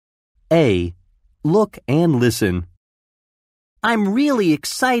A. Look and listen. I'm really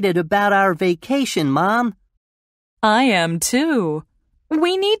excited about our vacation, Mom. I am too.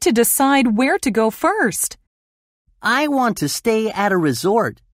 We need to decide where to go first. I want to stay at a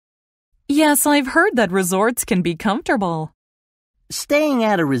resort. Yes, I've heard that resorts can be comfortable. Staying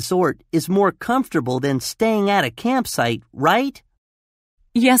at a resort is more comfortable than staying at a campsite, right?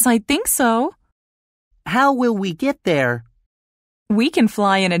 Yes, I think so. How will we get there? We can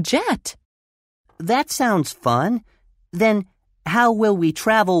fly in a jet. That sounds fun. Then how will we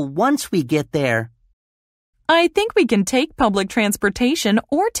travel once we get there? I think we can take public transportation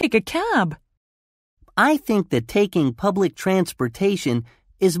or take a cab. I think that taking public transportation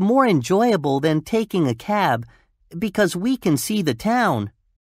is more enjoyable than taking a cab because we can see the town.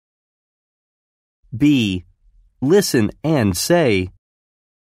 B. Listen and say.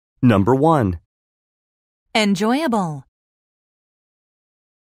 Number 1. Enjoyable.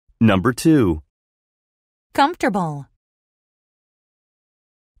 Number 2. Comfortable.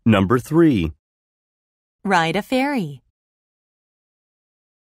 Number 3. Ride a ferry.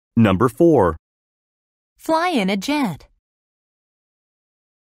 Number 4. Fly in a jet.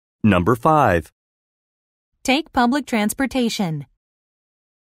 Number 5. Take public transportation.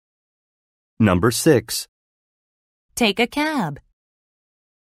 Number 6. Take a cab.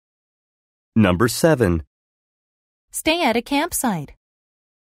 Number 7. Stay at a campsite.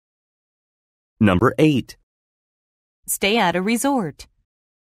 Number 8. Stay at a resort.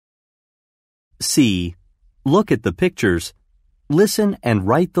 C. Look at the pictures. Listen and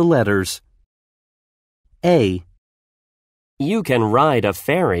write the letters. A. You can ride a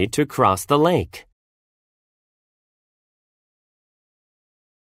ferry to cross the lake.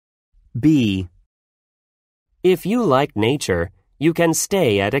 B. If you like nature, you can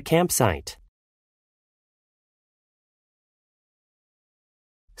stay at a campsite.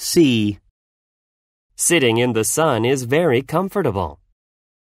 C. Sitting in the sun is very comfortable.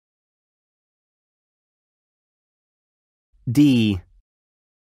 D.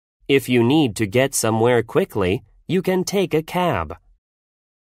 If you need to get somewhere quickly, you can take a cab.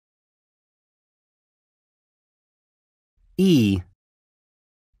 E.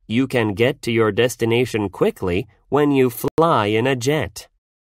 You can get to your destination quickly when you fly in a jet.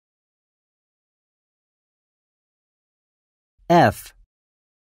 F.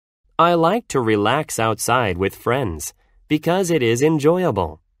 I like to relax outside with friends because it is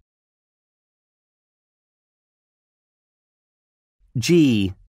enjoyable.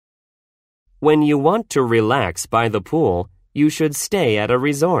 G. When you want to relax by the pool, you should stay at a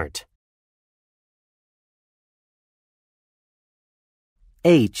resort.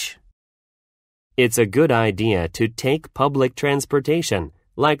 H. It's a good idea to take public transportation,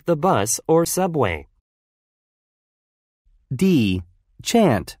 like the bus or subway. D.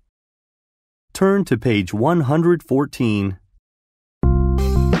 Chant. Turn to page 114.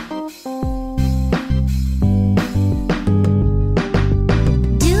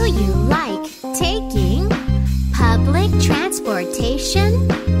 Do you like taking public transportation?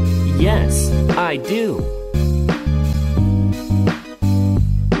 Yes, I do.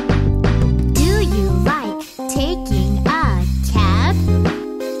 Do you like taking a cab?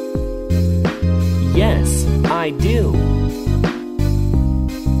 Yes, I do.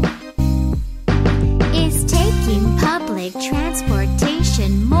 Is taking public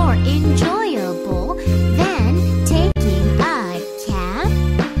transportation more enjoyable than taking a cab?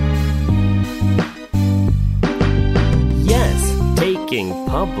 Yes, taking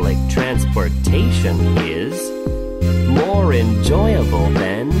public transportation is more enjoyable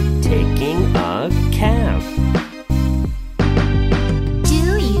than taking a cab.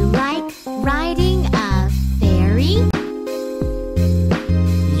 Do you like riding a ferry?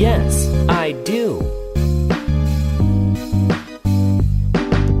 Yes, I do.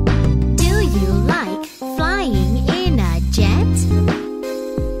 Do you like flying in a jet?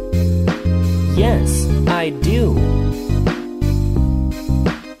 Yes, I do.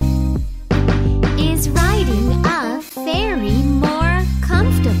 Is riding a ferry more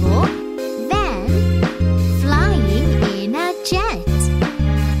comfortable than flying in a jet?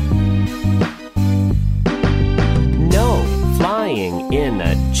 No, flying in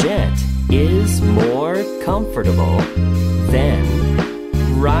a jet is more comfortable than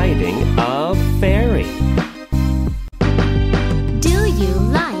riding a ferry. Do you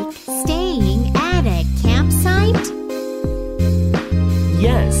like staying at a campsite?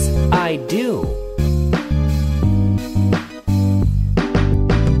 Yes, I do.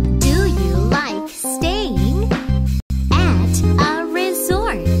 Do you like staying at a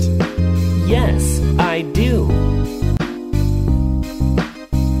resort? Yes, I do.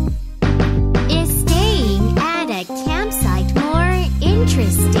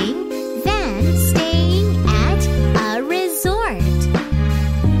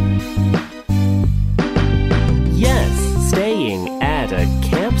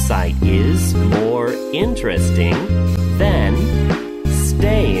 campsite is more interesting than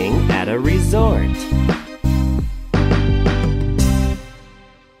staying at a resort.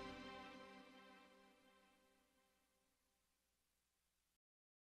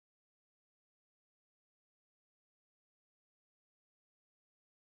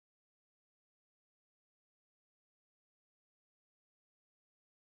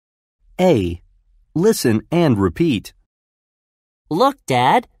 A. Listen and repeat. Look,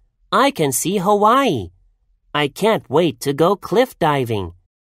 Dad, I can see Hawaii. I can't wait to go cliff diving.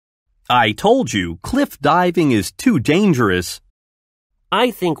 I told you, cliff diving is too dangerous.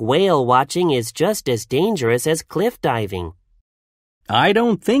 I think whale watching is just as dangerous as cliff diving. I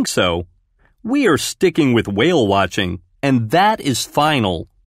don't think so. We are sticking with whale watching, and that is final.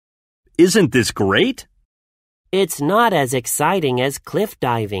 Isn't this great? It's not as exciting as cliff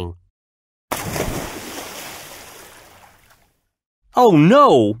diving. Oh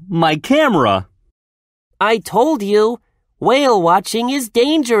no, my camera! I told you, whale watching is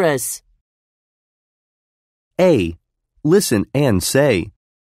dangerous. A. Listen and say.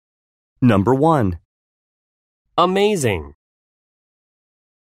 Number 1. Amazing.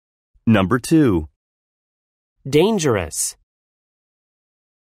 Number 2. Dangerous.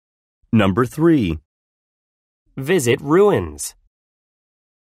 Number 3. Visit ruins.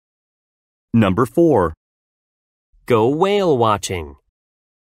 Number 4. Go whale watching.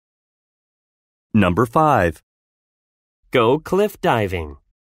 Number 5. Go cliff diving.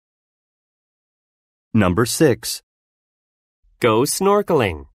 Number 6. Go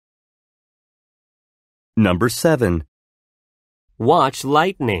snorkeling. Number 7. Watch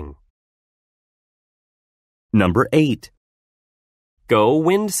lightning. Number 8. Go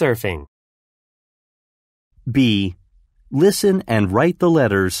windsurfing. B. Listen and write the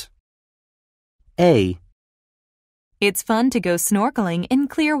letters. A. It's fun to go snorkeling in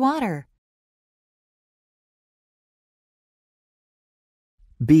clear water.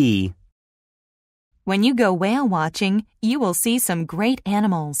 B. When you go whale watching, you will see some great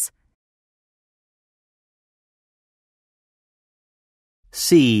animals.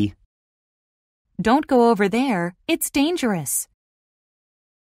 C. Don't go over there, it's dangerous.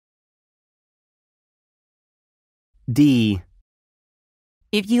 D.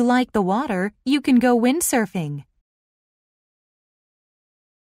 If you like the water, you can go windsurfing.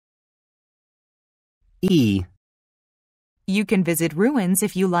 E. You can visit ruins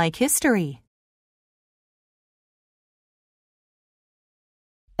if you like history.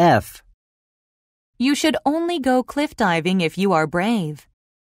 F. You should only go cliff diving if you are brave.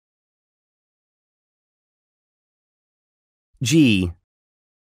 G.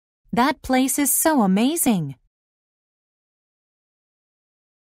 That place is so amazing.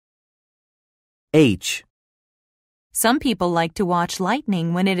 H. Some people like to watch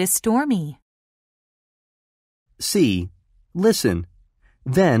lightning when it is stormy. C. Listen.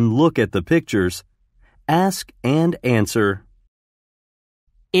 Then look at the pictures. Ask and answer.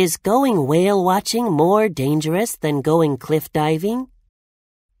 Is going whale watching more dangerous than going cliff diving?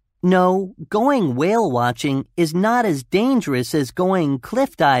 No, going whale watching is not as dangerous as going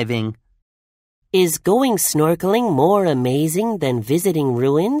cliff diving. Is going snorkeling more amazing than visiting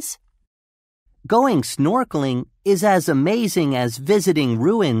ruins? Going snorkeling is as amazing as visiting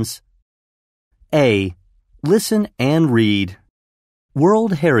ruins. A. Listen and read.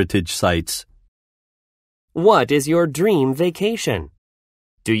 World Heritage Sites. What is your dream vacation?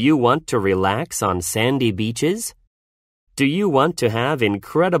 Do you want to relax on sandy beaches? Do you want to have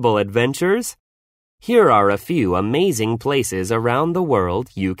incredible adventures? Here are a few amazing places around the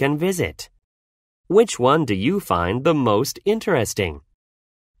world you can visit. Which one do you find the most interesting?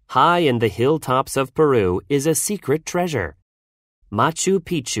 High in the hilltops of Peru is a secret treasure. Machu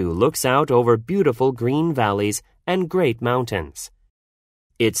Picchu looks out over beautiful green valleys and great mountains.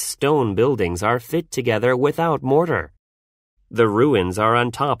 Its stone buildings are fit together without mortar. The ruins are on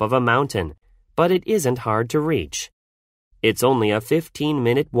top of a mountain, but it isn't hard to reach. It's only a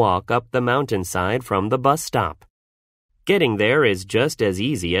 15-minute walk up the mountainside from the bus stop. Getting there is just as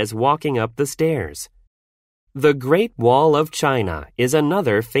easy as walking up the stairs. The Great Wall of China is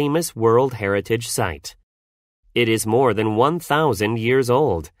another famous World Heritage Site. It is more than 1,000 years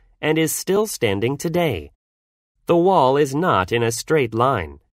old and is still standing today. The wall is not in a straight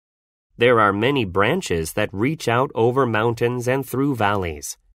line. There are many branches that reach out over mountains and through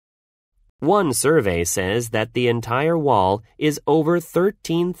valleys. One survey says that the entire wall is over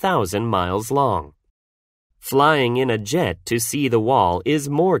 13,000 miles long. Flying in a jet to see the wall is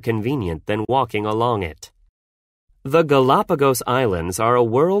more convenient than walking along it. The Galapagos Islands are a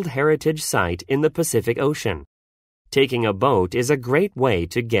World Heritage Site in the Pacific Ocean. Taking a boat is a great way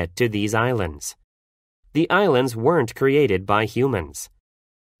to get to these islands. The islands weren't created by humans.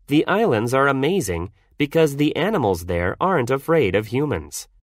 The islands are amazing because the animals there aren't afraid of humans.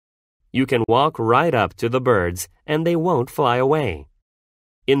 You can walk right up to the birds and they won't fly away.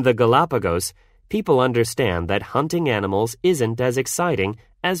 In the Galapagos, people understand that hunting animals isn't as exciting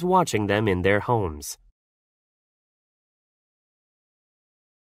as watching them in their homes.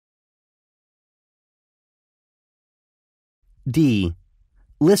 D.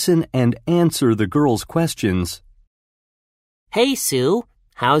 Listen and answer the girls' questions. Hey, Sue,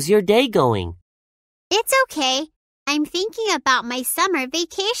 how's your day going? It's okay. I'm thinking about my summer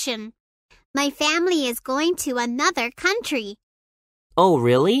vacation. My family is going to another country. Oh,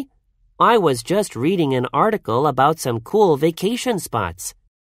 really? I was just reading an article about some cool vacation spots.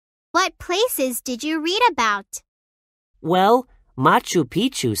 What places did you read about? Well, Machu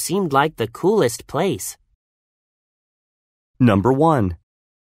Picchu seemed like the coolest place. Number 1.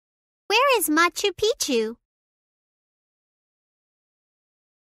 Where is Machu Picchu?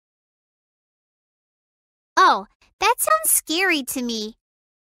 Oh, that sounds scary to me.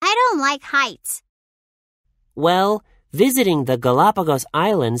 I don't like heights. Well, visiting the Galapagos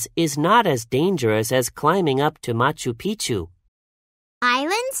Islands is not as dangerous as climbing up to Machu Picchu.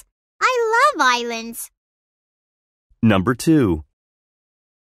 Islands? I love islands. Number 2.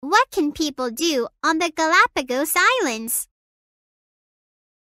 What can people do on the Galapagos Islands?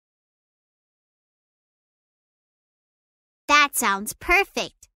 That sounds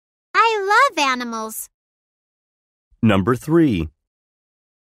perfect. I love animals. Number 3.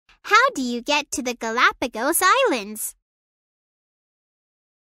 How do you get to the Galapagos Islands?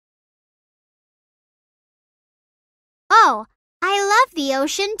 Oh, I love the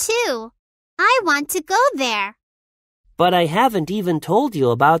ocean too. I want to go there. But I haven't even told you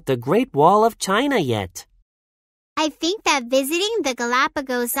about the Great Wall of China yet. I think that visiting the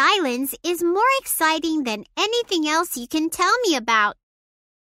Galapagos Islands is more exciting than anything else you can tell me about.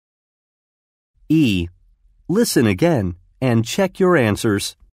 E. Listen again and check your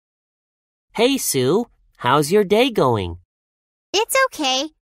answers. Hey, Sue, how's your day going? It's okay.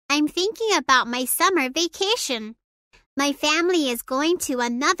 I'm thinking about my summer vacation. My family is going to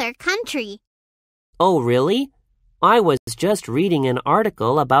another country. Oh, really? I was just reading an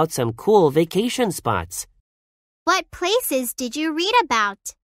article about some cool vacation spots. What places did you read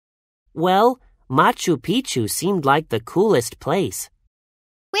about? Well, Machu Picchu seemed like the coolest place.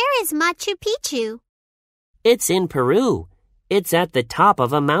 Where is Machu Picchu? It's in Peru. It's at the top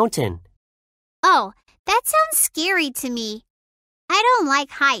of a mountain. Oh, that sounds scary to me. I don't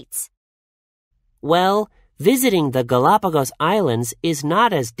like heights. Well, visiting the Galapagos Islands is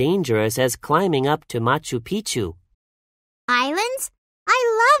not as dangerous as climbing up to Machu Picchu. Islands? I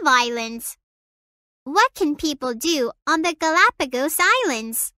love islands. What can people do on the Galapagos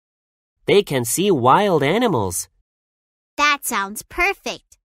Islands? They can see wild animals. That sounds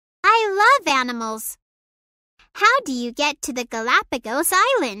perfect. I love animals. How do you get to the Galapagos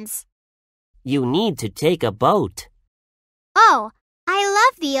Islands? You need to take a boat. Oh, I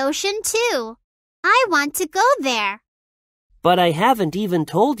love the ocean too. I want to go there. But I haven't even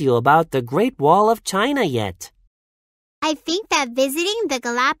told you about the Great Wall of China yet. I think that visiting the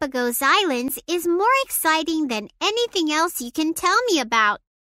Galapagos Islands is more exciting than anything else you can tell me about.